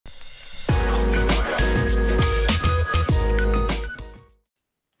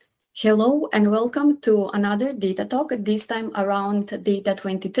Hello and welcome to another data talk, this time around Data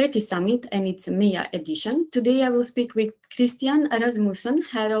 2030 Summit and its MEA edition. Today I will speak with Christian Rasmussen,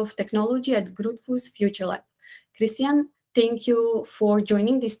 Head of Technology at Grundfos Future Lab. Christian, thank you for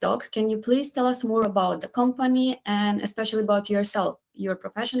joining this talk. Can you please tell us more about the company and especially about yourself, your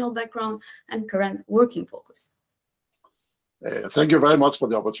professional background and current working focus? Thank you very much for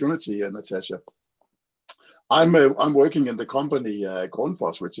the opportunity, Natasha. I'm working in the company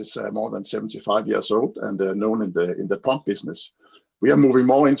Grundfos, which is more than 75 years old and known in the pump business. We are moving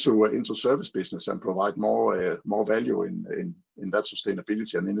more into service business and provide more value in that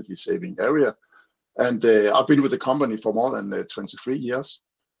sustainability and energy saving area. And I've been with the company for more than 23 years.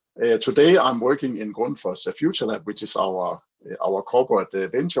 Today I'm working in Grundfos Future Lab, which is our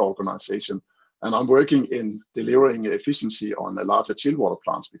corporate venture organization. And I'm working in delivering efficiency on larger chill water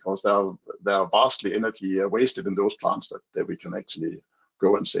plants because there are vastly energy wasted in those plants that we can actually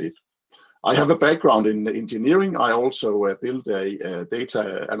go and save. I have a background in engineering. I also built a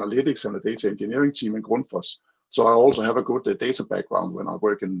data analytics and a data engineering team in Grundfos. So I also have a good data background when I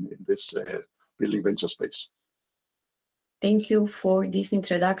work in this building venture space. Thank you for this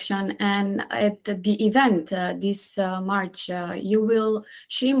introduction. And at the event this March, you will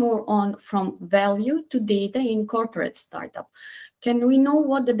share more on from value to data in corporate startup. Can we know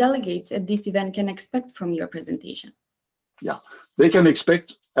what the delegates at this event can expect from your presentation? Yeah, they can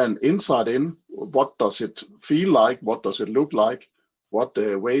expect an insight in what does it feel like, what does it look like, what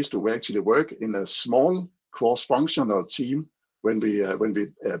ways do we actually work in a small cross-functional team when we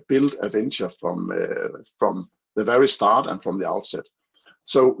build a venture from the very start and from the outset.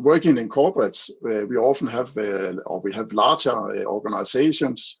 So working in corporates, we often have we have larger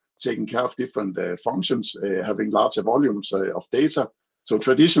organizations taking care of different functions, having larger volumes of data. So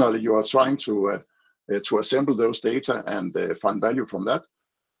traditionally, you are trying to assemble those data and find value from that.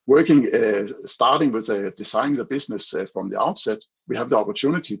 Working, starting with designing the business from the outset, we have the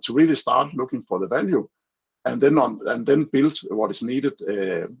opportunity to really start looking for the value. And then build what is needed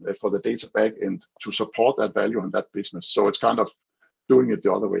for the data back end to support that value in that business. So it's kind of doing it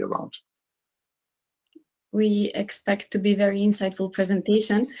the other way around. We expect to be very insightful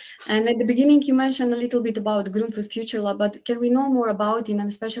presentation. And at the beginning, you mentioned a little bit about Grundfos Future Lab, but can we know more about it and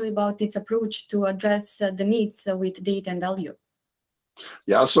especially about its approach to address the needs with data and value?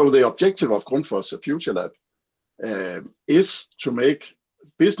 Yeah, so the objective of Grundfos Future Lab is to make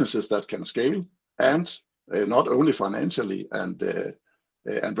businesses that can scale and not only financially and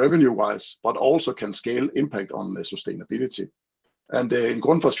revenue-wise, but also can scale impact on sustainability. And in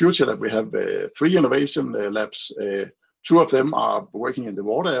Grundfos Future Lab, we have 3 innovation labs. 2 of them are working in the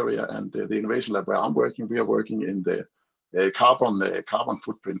water area, and the innovation lab where I'm working, we are working in the carbon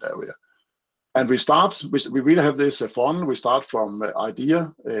footprint area. And we really have this funnel. We start from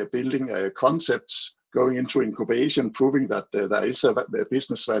idea, building concepts, going into incubation, proving that there is a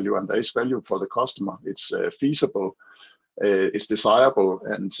business value and there is value for the customer. It's feasible, it's desirable,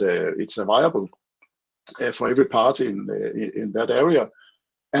 and it's viable for every party in that area.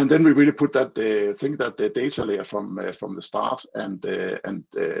 And then we really put that think that the data layer from the start and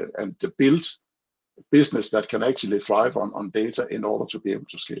build business that can actually thrive on data in order to be able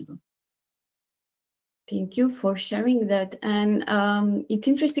to scale them. Thank you for sharing that. And it's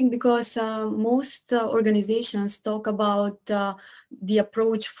interesting because most organizations talk about the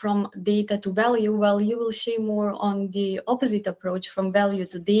approach from data to value, while you will share more on the opposite approach from value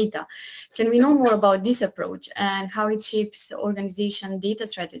to data. Can we know more about this approach and how it shapes organization data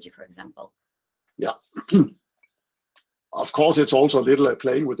strategy, for example? Yeah. Of course, it's also a little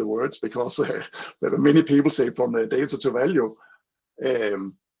playing with the words because many people say from the data to value.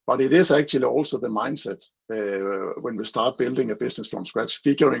 But it is actually also the mindset when we start building a business from scratch,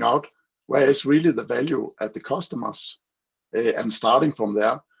 figuring out where is really the value at the customers and starting from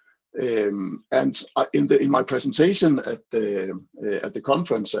there. And in my presentation at the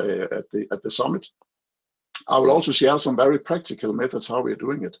conference at the summit, I will also share some very practical methods how we are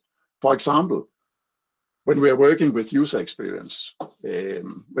doing it. For example, when we are working with user experience,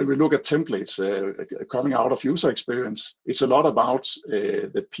 when we look at templates coming out of user experience, it's a lot about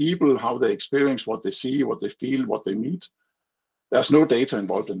the people, how they experience, what they see, what they feel, what they need. There's no data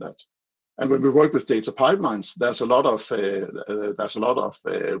involved in that. And when we work with data pipelines, there's a lot of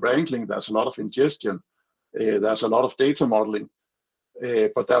wrangling, there's a lot of ingestion, there's a lot of data modeling,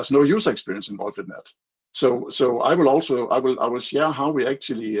 but there's no user experience involved in that. So I will share how we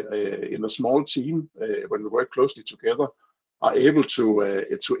actually in a small team when we work closely together are able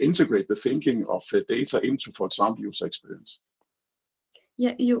to integrate the thinking of data into, for example, user experience.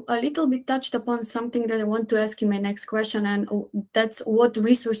 Yeah, you a little bit touched upon something that I want to ask in my next question, and that's what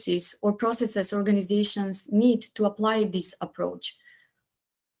resources or processes organizations need to apply this approach.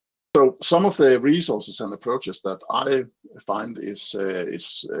 So some of the resources and approaches that I find is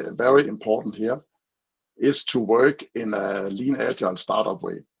very important here is to work in a lean agile startup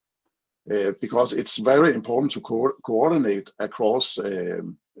way, because it's very important to coordinate across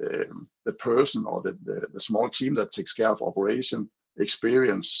the person or the small team that takes care of operation,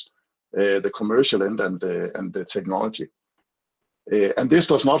 experience, the commercial end, and the technology. And this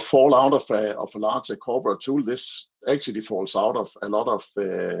does not fall out of a larger corporate tool. This actually falls out of a lot of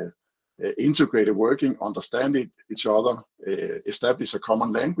integrated working, understanding each other, establish a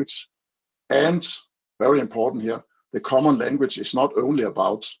common language. And very important here, the common language is not only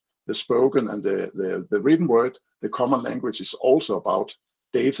about the spoken and the written word. The common language is also about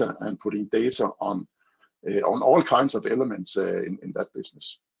data and putting data on all kinds of elements in that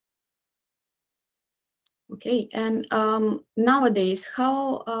business. Okay, and nowadays,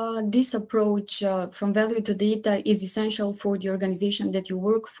 how this approach from value to data is essential for the organization that you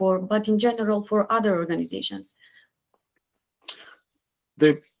work for, but in general for other organizations?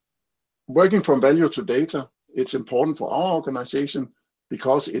 Working from value to data, it's important for our organization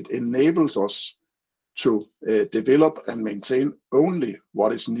because it enables us to develop and maintain only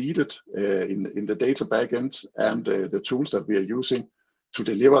what is needed in the data backend and the tools that we are using to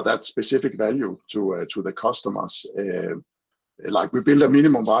deliver that specific value to the customers. Like we build a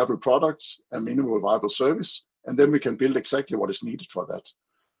minimum viable product, a minimum viable service, and then we can build exactly what is needed for that,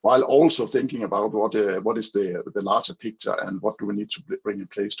 while also thinking about what is the larger picture and what do we need to bring in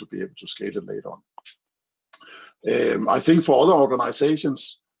place to be able to scale it later on. I think for other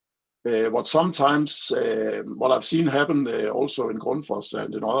organizations, what I've seen happen also in Grundfos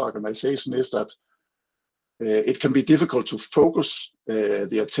and in other organizations is that it can be difficult to focus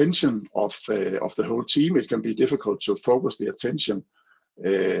the attention of the whole team. It can be difficult to focus the attention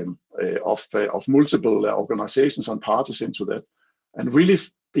of multiple organizations and parties into that, and really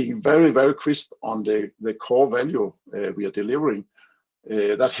being very, very crisp on the core value we are delivering.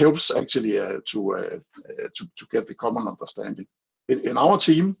 That helps actually to get the common understanding. In our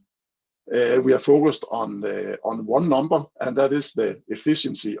team, we are focused on one number, and that is the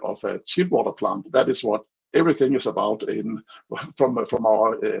efficiency of a chilled water plant. That is what everything is about from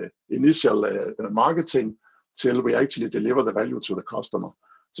our initial marketing till we actually deliver the value to the customer.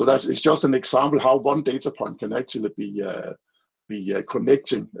 So it's just an example how one data point can actually be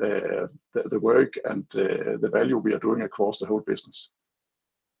connecting the work and the value we are doing across the whole business.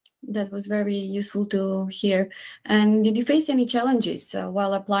 That was very useful to hear. And did you face any challenges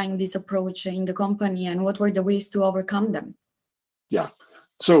while applying this approach in the company, and what were the ways to overcome them? Yeah,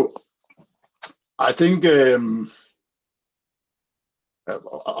 so I think I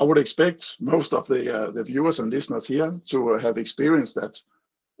would expect most of the viewers and listeners here to have experienced that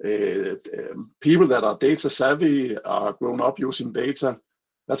people that are data savvy are grown up using data.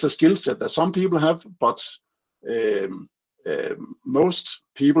 That's a skill set that some people have, but most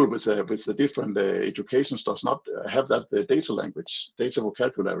people with the different educations does not have that data language, data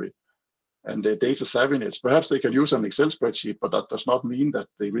vocabulary, and the data savviness. Perhaps they can use an Excel spreadsheet, but that does not mean that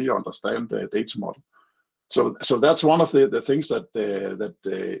they really understand the data model. So that's one of the things that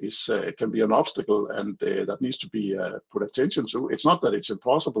can be an obstacle, and that needs to be put attention to. It's not that it's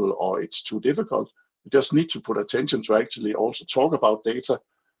impossible or it's too difficult. You just need to put attention to actually also talk about data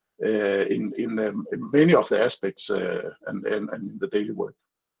in many of the aspects and in the daily work.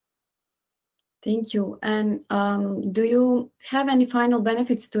 Thank you. And do you have any final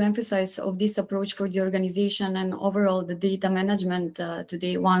benefits to emphasize of this approach for the organization and overall the data management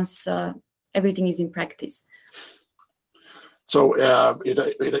today once everything is in practice? So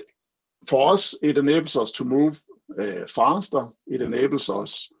for us, it enables us to move faster. It enables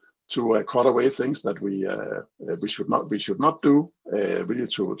us to cut away things that we should not do. Really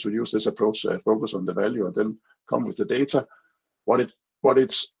to use this approach, focus on the value, and then come with the data. What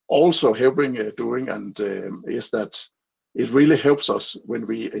it's also helping doing and is that it really helps us when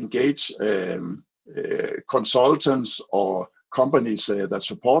we engage consultants or companies that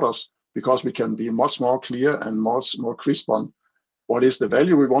support us, because we can be much more clear and much more crisp on what is the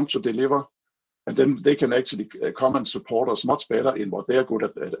value we want to deliver, and then they can actually come and support us much better in what they are good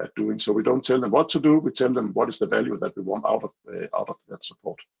at doing. So we don't tell them what to do, we tell them what is the value that we want out of that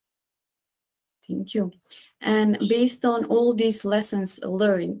support. Thank you. And based on all these lessons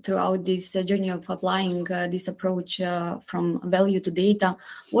learned throughout this journey of applying this approach from value to data,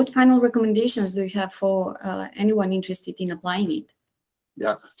 what final recommendations do you have for anyone interested in applying it?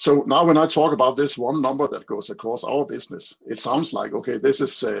 Yeah. So now when I talk about this one number that goes across our business, it sounds like, okay, this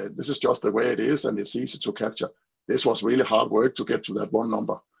is just the way it is and it's easy to capture. This was really hard work to get to that one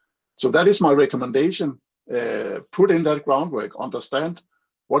number. So that is my recommendation. Put in that groundwork, understand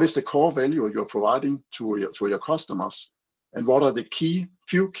what is the core value you're providing to your customers, and what are the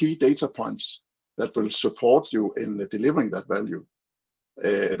few key data points that will support you in delivering that value.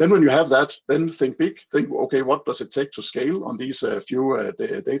 Then when you have that, then think big. Think, okay, what does it take to scale on these few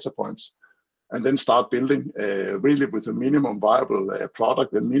data points? And then start building really with a minimum viable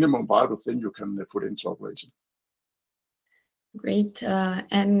product, the minimum viable thing you can put into operation. Great.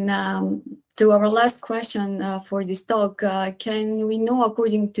 To our last question for this talk, can we know,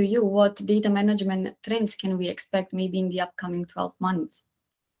 according to you, what data management trends can we expect maybe in the upcoming 12 months?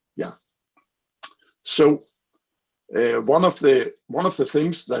 Yeah. So one of the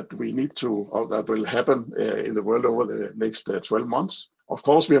things that we need to, or that will happen in the world over the next 12 months, of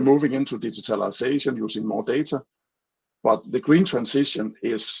course, we are moving into digitalization using more data, but the green transition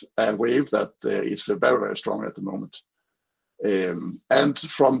is a wave that is very, very strong at the moment. And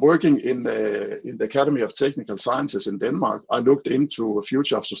from working in the Academy of Technical Sciences in Denmark, I looked into a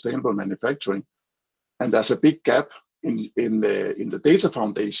future of sustainable manufacturing, and there's a big gap in the data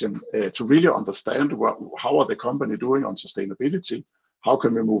foundation to really understand how are the company doing on sustainability, how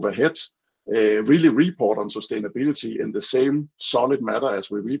can we move ahead, really report on sustainability in the same solid manner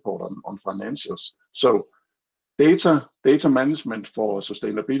as we report on financials. So data management for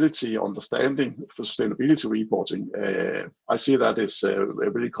sustainability, understanding for sustainability reporting, I see that is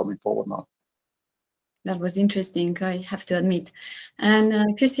really coming forward now. That was interesting, I have to admit.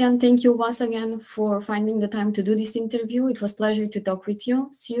 And Christian, thank you once again for finding the time to do this interview. It was a pleasure to talk with you.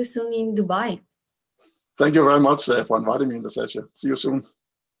 See you soon in Dubai. Thank you very much for inviting me in the session. See you soon.